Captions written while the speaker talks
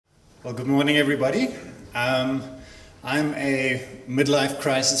Well, good morning, everybody. I'm a midlife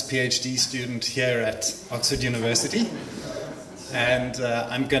crisis PhD student here at Oxford University, and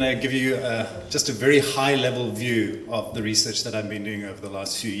I'm going to give you just a very high-level view of the research that I've been doing over the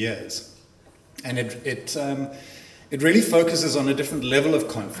last few years. And it really focuses on a different level of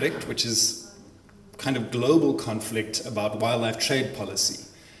conflict, which is kind of global conflict about wildlife trade policy.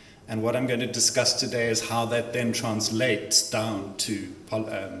 And what I'm going to discuss today is how that then translates down to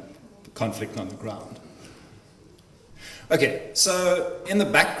conflict on the ground. Okay, so in the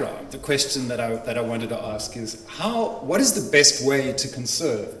background, the question that I wanted to ask is what is the best way to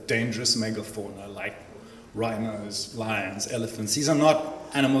conserve dangerous megafauna like rhinos, lions, elephants? These are not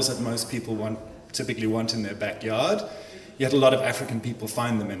animals that most people typically want in their backyard, yet a lot of African people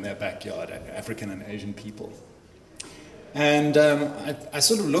find them in their backyard, African and Asian people. And I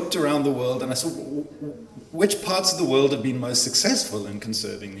sort of looked around the world and I saw which parts of the world have been most successful in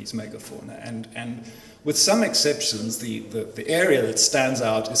conserving these megafauna. And with some exceptions, the area that stands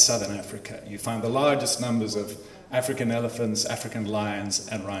out is Southern Africa. You find the largest numbers of African elephants, African lions,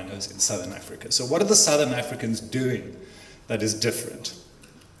 and rhinos in Southern Africa. So what are the Southern Africans doing that is different?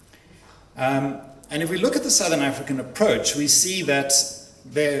 And if we look at the Southern African approach, we see that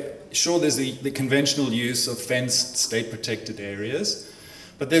there's the conventional use of fenced state-protected areas,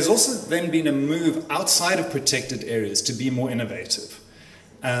 but there's also then been a move outside of protected areas to be more innovative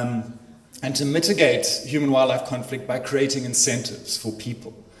and to mitigate human-wildlife conflict by creating incentives for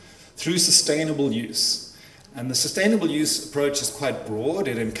people through sustainable use. And the sustainable use approach is quite broad.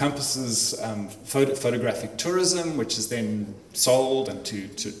 It encompasses photographic tourism, which is then sold and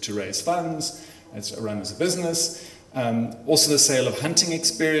to raise funds. It's run as a business. Also the sale of hunting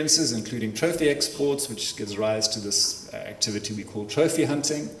experiences, including trophy exports, which gives rise to this activity we call trophy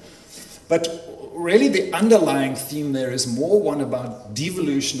hunting. But really the underlying theme there is more one about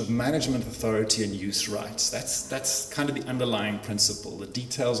devolution of management authority and use rights. That's kind of the underlying principle. The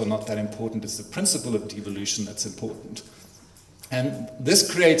details are not that important. It's the principle of devolution that's important. And this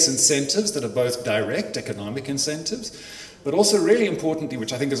creates incentives that are both direct economic incentives, but also really importantly,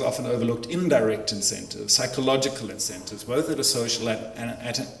 which I think is often overlooked, indirect incentives, psychological incentives, both at a social and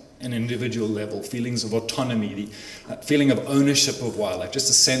at an individual level, feelings of autonomy, the feeling of ownership of wildlife, just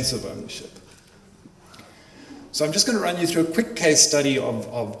a sense of ownership. So I'm just going to run you through a quick case study of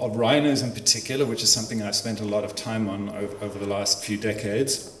rhinos in particular, which is something I've spent a lot of time on over the last few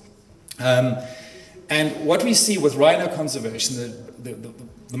decades. And what we see with rhino conservation,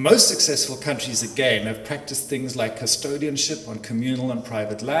 the most successful countries, again, have practiced things like custodianship on communal and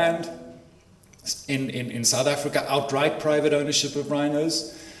private land. In South Africa, outright private ownership of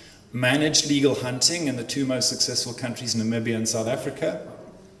rhinos, managed legal hunting in the two most successful countries, Namibia and South Africa,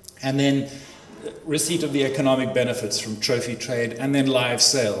 and then receipt of the economic benefits from trophy trade, and then live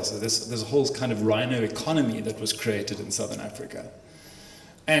sales. So there's a whole kind of rhino economy that was created in Southern Africa.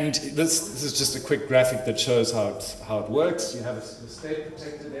 And this is just a quick graphic that shows how it works. You have a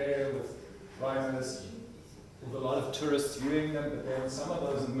state-protected area with rhinos, with a lot of tourists viewing them, but then some of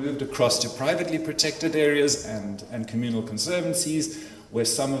those have moved across to privately protected areas and communal conservancies, where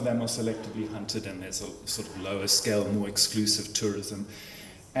some of them are selectively hunted and there's a sort of lower scale, more exclusive tourism.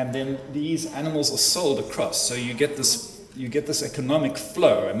 And then these animals are sold across, so you get this economic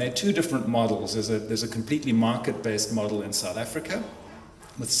flow, and there are two different models. There's a completely market-based model in South Africa,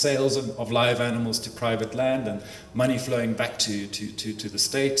 with sales of live animals to private land and money flowing back to the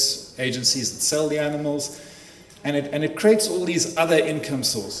state agencies that sell the animals. And it creates all these other income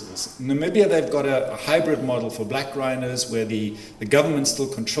sources. In Namibia, they've got a hybrid model for black rhinos where the government still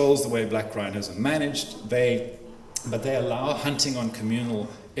controls the way black rhinos are managed, but they allow hunting on communal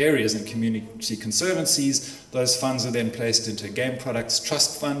areas and community conservancies. Those funds are then placed into a game products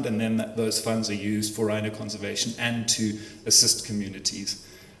trust fund, and then those funds are used for rhino conservation and to assist communities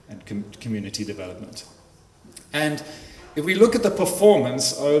and community development. And if we look at the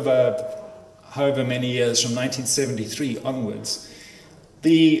performance over however many years from 1973 onwards,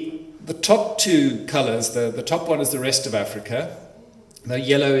 the top two colors, the top one is the rest of Africa, the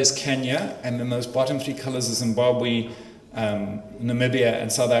yellow is Kenya, and then those bottom three colors are Zimbabwe, Namibia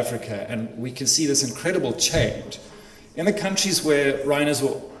and South Africa, and we can see this incredible change. In the countries where rhinos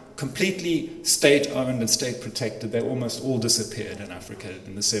were completely state-owned and state-protected, they almost all disappeared in Africa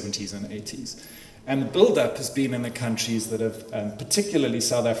in the 70s and 80s. And the build-up has been in the countries that have, particularly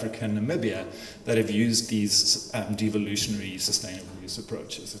South Africa and Namibia, that have used these devolutionary sustainable use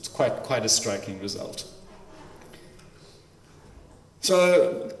approaches. It's quite a striking result.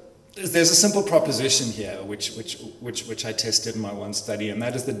 So there's a simple proposition here which I tested in my one study, and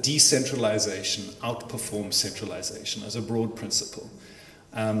that is that decentralization outperforms centralization as a broad principle.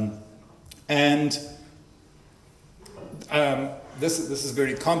 And this is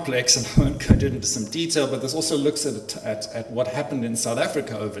very complex, and I won't go into some detail, but this also looks at what happened in South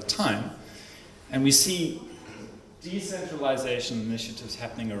Africa over time. And we see decentralization initiatives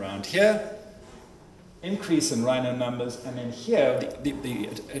happening around here, increase in rhino numbers, and then here the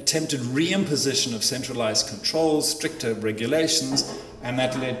attempted reimposition of centralized controls, stricter regulations, and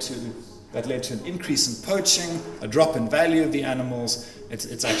that led to an increase in poaching, a drop in value of the animals.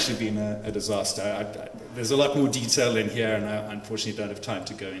 It's actually been a disaster. There's a lot more detail in here, and I unfortunately don't have time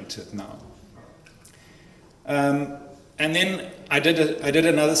to go into it now. And then I did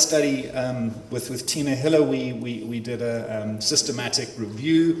another study with Tina Hiller. We did a systematic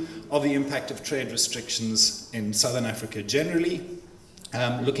review of the impact of trade restrictions in Southern Africa generally,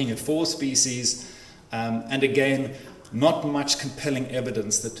 looking at 4 species, and again, not much compelling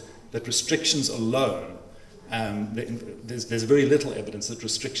evidence that restrictions alone, there's very little evidence that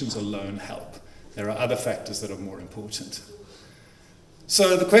restrictions alone help. There are other factors that are more important.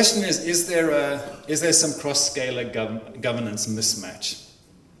 So the question is there some cross-scalar governance mismatch?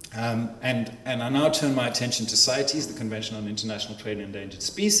 And I now turn my attention to CITES, the Convention on International Trade in Endangered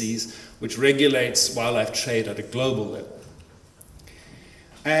Species, which regulates wildlife trade at a global level.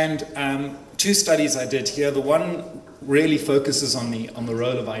 And 2 studies I did here. The one really focuses on the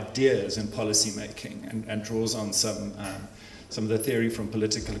role of ideas in policy making and draws on some of the theory from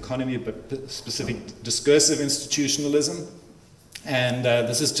political economy, but specific discursive institutionalism. And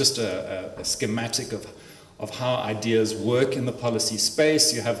this is just a schematic of how ideas work in the policy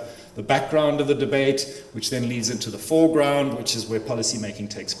space. You have the background of the debate, which then leads into the foreground, which is where policy making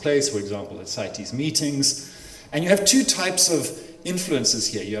takes place, for example, at CITES meetings. And you have 2 types of influences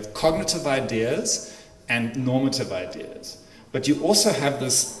here. You have cognitive ideas and normative ideas. But you also have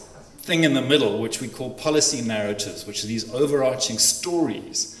this thing in the middle, which we call policy narratives, which are these overarching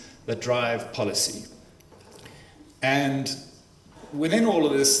stories that drive policy. And within all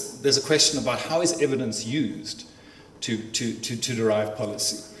of this, there's a question about how is evidence used to derive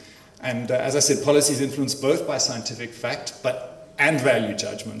policy. And as I said, policy is influenced both by scientific fact and value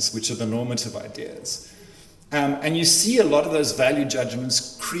judgments, which are the normative ideas. And you see a lot of those value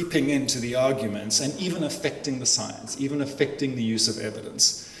judgments creeping into the arguments and even affecting the science, even affecting the use of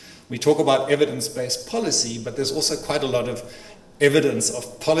evidence. We talk about evidence-based policy, but there's also quite a lot of evidence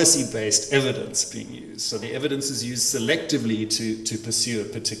of policy-based evidence being used. So the evidence is used selectively to pursue a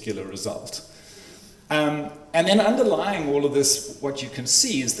particular result. And then underlying all of this, what you can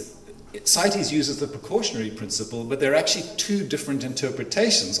see is that CITES uses the precautionary principle, but there are actually 2 different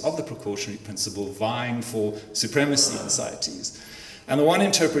interpretations of the precautionary principle vying for supremacy in CITES. And the one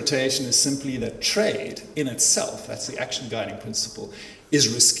interpretation is simply that trade in itself, that's the action guiding principle, is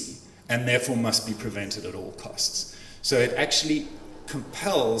risky and therefore must be prevented at all costs. So it actually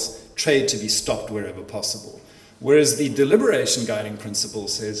compels trade to be stopped wherever possible. Whereas the deliberation guiding principle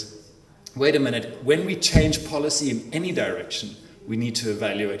says, wait a minute, when we change policy in any direction, we need to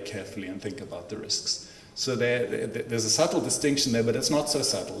evaluate carefully and think about the risks. So there's a subtle distinction there, but it's not so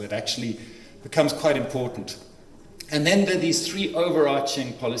subtle. It actually becomes quite important. And then there are these 3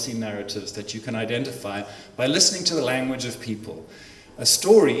 overarching policy narratives that you can identify by listening to the language of people. A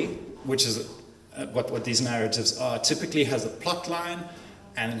story, which is what these narratives are, typically has a plot line,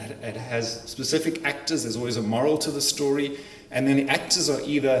 and it has specific actors. There's always a moral to the story. And then the actors are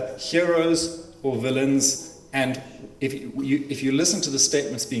either heroes or villains. And if you listen to the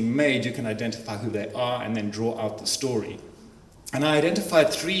statements being made, you can identify who they are and then draw out the story. And I identified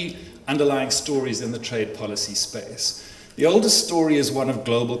 3 underlying stories in the trade policy space. The oldest story is one of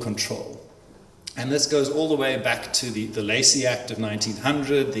global control. And this goes all the way back to the Lacey Act of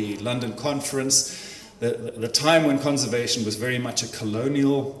 1900, the London Conference, the time when conservation was very much a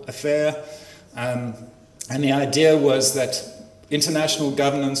colonial affair. And the idea was that international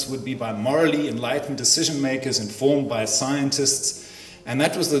governance would be by morally enlightened decision makers informed by scientists, and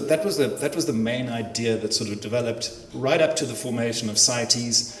that was the main idea that sort of developed right up to the formation of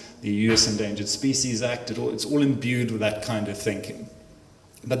CITES, the US Endangered Species Act. It's all imbued with that kind of thinking.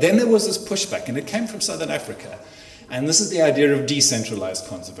 But then there was this pushback, and it came from Southern Africa, and this is the idea of decentralized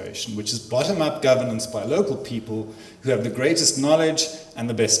conservation, which is bottom-up governance by local people who have the greatest knowledge and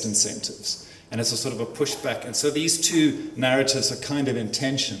the best incentives. And it's a sort of a pushback. And so these 2 narratives are kind of in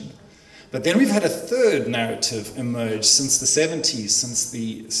tension. But then we've had a 3rd narrative emerge since the 70s,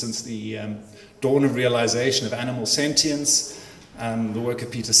 since the dawn of realization of animal sentience, the work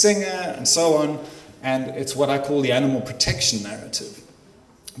of Peter Singer, and so on. And it's what I call the animal protection narrative,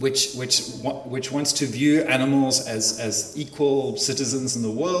 which wants to view animals as equal citizens in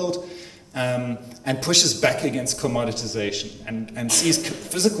the world, and pushes back against commoditization and sees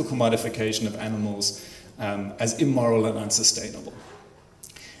physical commodification of animals as immoral and unsustainable.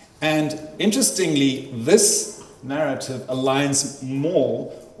 And interestingly, this narrative aligns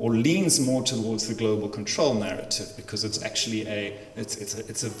more or leans more towards the global control narrative, because it's actually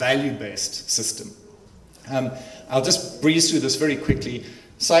it's a value-based system. I'll just breeze through this very quickly.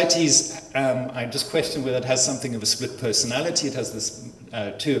 CITES, I just question whether it has something of a split personality. It has this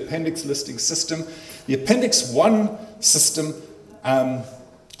 2 appendix listing system. The Appendix 1 system,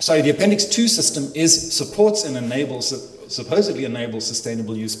 the Appendix 2 system supports and supposedly enables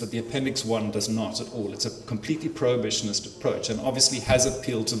sustainable use, but the Appendix 1 does not at all. It's a completely prohibitionist approach and obviously has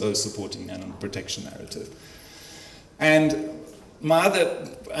appealed to those supporting the animal protection narrative. And my other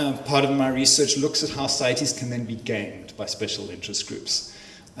part of my research looks at how CITES can then be gamed by special interest groups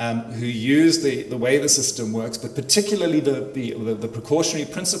who use the way the system works, but particularly the precautionary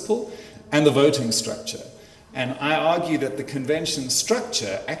principle and the voting structure. And I argue that the convention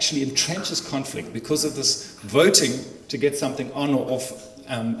structure actually entrenches conflict because of this voting to get something on or off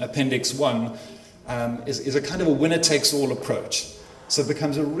Appendix 1 is a kind of a winner-takes-all approach. So it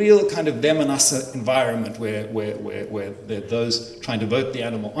becomes a real kind of them and us environment where there are those trying to vote the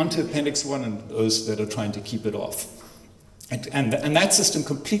animal onto Appendix 1 and those that are trying to keep it off. And that system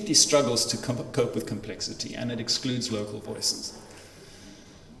completely struggles to cope with complexity, and it excludes local voices.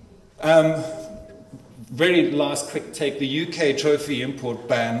 Very last quick take, the UK trophy import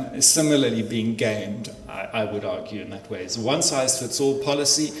ban is similarly being gamed, I would argue, in that way. It's a one-size-fits-all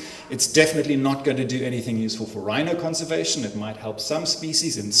policy. It's definitely not going to do anything useful for rhino conservation. It might help some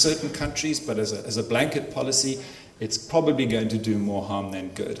species in certain countries, but as a blanket policy, it's probably going to do more harm than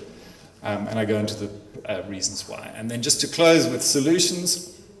good. And I go into the reasons why. And then just to close with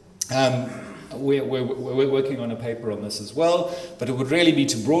solutions, we're working on a paper on this as well, but it would really be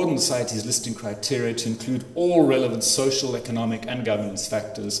to broaden the CITES listing criteria to include all relevant social, economic, and governance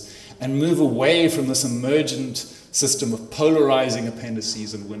factors, and move away from this emergent system of polarizing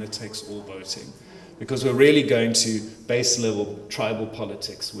appendices and winner-takes-all voting, because we're really going to base-level tribal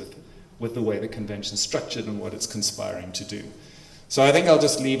politics with the way the convention is structured and what it's conspiring to do. So I think I'll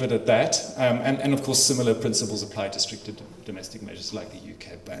just leave it at that, and of course similar principles apply to stricter domestic measures like the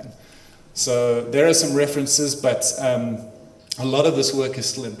UK ban. So there are some references, but a lot of this work is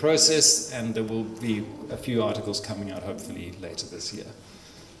still in process, and there will be a few articles coming out hopefully later this year.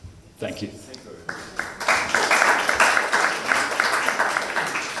 Thank you.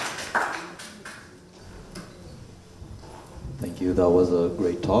 Thank you. That was a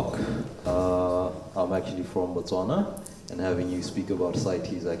great talk. I'm actually from Botswana, and having you speak about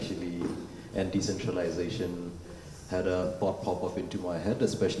CITES actually and decentralization had a thought pop up into my head,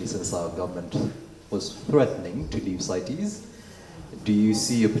 especially since our government was threatening to leave CITES. Do you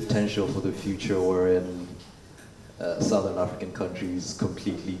see a potential for the future wherein Southern African countries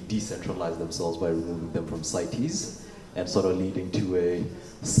completely decentralize themselves by removing them from CITES and sort of leading to a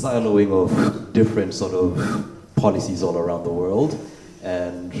siloing of different sort of policies all around the world,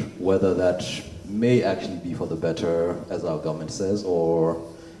 and whether that may actually be for the better, as our government says, or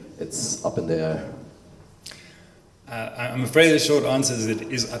it's up in the air? I'm afraid the short answer is it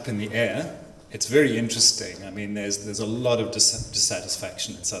is up in the air. It's very interesting. I mean, there's a lot of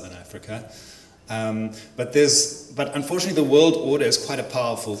dissatisfaction in Southern Africa. But unfortunately the world order is quite a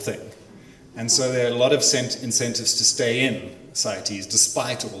powerful thing. And so there are a lot of incentives to stay in CITES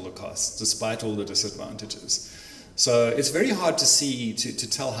despite all the costs, despite all the disadvantages. So it's very hard to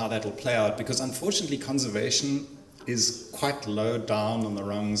tell how that will play out, because unfortunately conservation is quite low down on the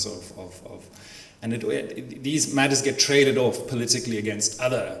rungs and these matters get traded off politically against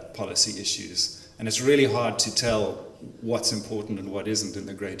other policy issues. And it's really hard to tell what's important and what isn't in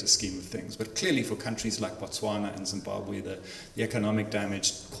the greater scheme of things. But clearly for countries like Botswana and Zimbabwe, the economic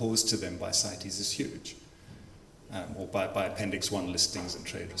damage caused to them by CITES is huge, or by Appendix 1 listings and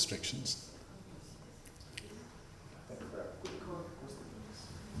trade restrictions.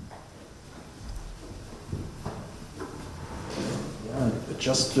 Yeah,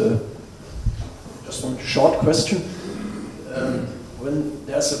 just one short question. When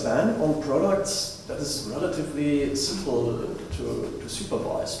there's a ban on products, that is relatively simple to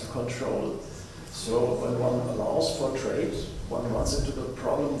supervise, to control. So when one allows for trade, one runs into the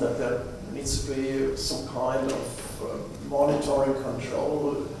problem that there needs to be some kind of monitoring,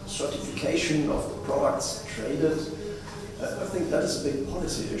 control, certification of the products traded. I think that is a big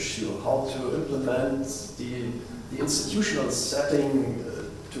policy issue, how to implement the institutional setting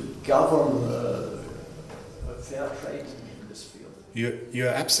to govern fair trade in this field. You're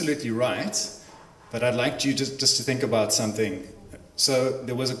absolutely right, but I'd like you just to think about something So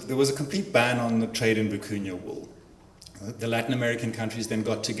there was a complete ban on the trade in vicuña wool. The Latin American countries then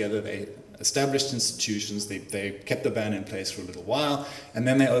got together, they established institutions, they kept the ban in place for a little while, and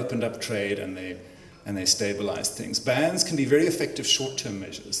then they opened up trade and they stabilized things. Bans can be very effective short-term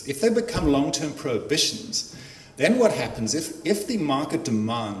measures. If they become long-term prohibitions, then what happens, if the market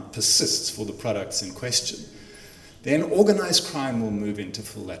demand persists for the products in question, then organized crime will move in to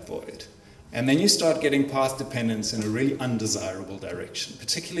fill that void. And then you start getting path dependence in a really undesirable direction,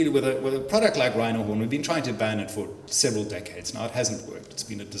 particularly with a product like rhino horn. We've been trying to ban it for several decades now. It hasn't worked. It's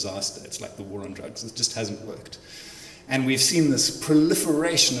been a disaster. It's like the war on drugs. It just hasn't worked. And we've seen this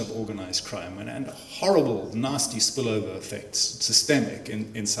proliferation of organized crime and horrible, nasty spillover effects, systemic,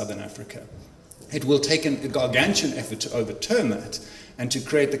 in Southern Africa. It will take a gargantuan effort to overturn that and to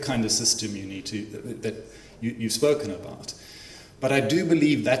create the kind of system you need to, that you've spoken about. But I do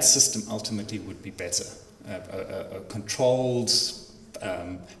believe that system ultimately would be better, controlled,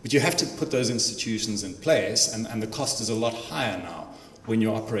 but you have to put those institutions in place, and the cost is a lot higher now when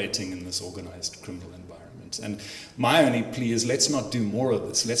you're operating in this organized criminal environment. And my only plea is, let's not do more of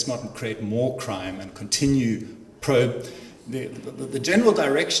this. Let's not create more crime and continue the general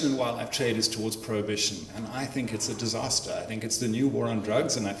direction in wildlife trade is towards prohibition, and I think it's a disaster. I think it's the new war on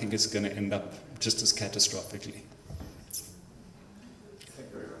drugs, and I think it's going to end up just as catastrophically. Thank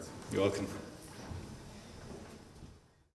you very much. You're welcome.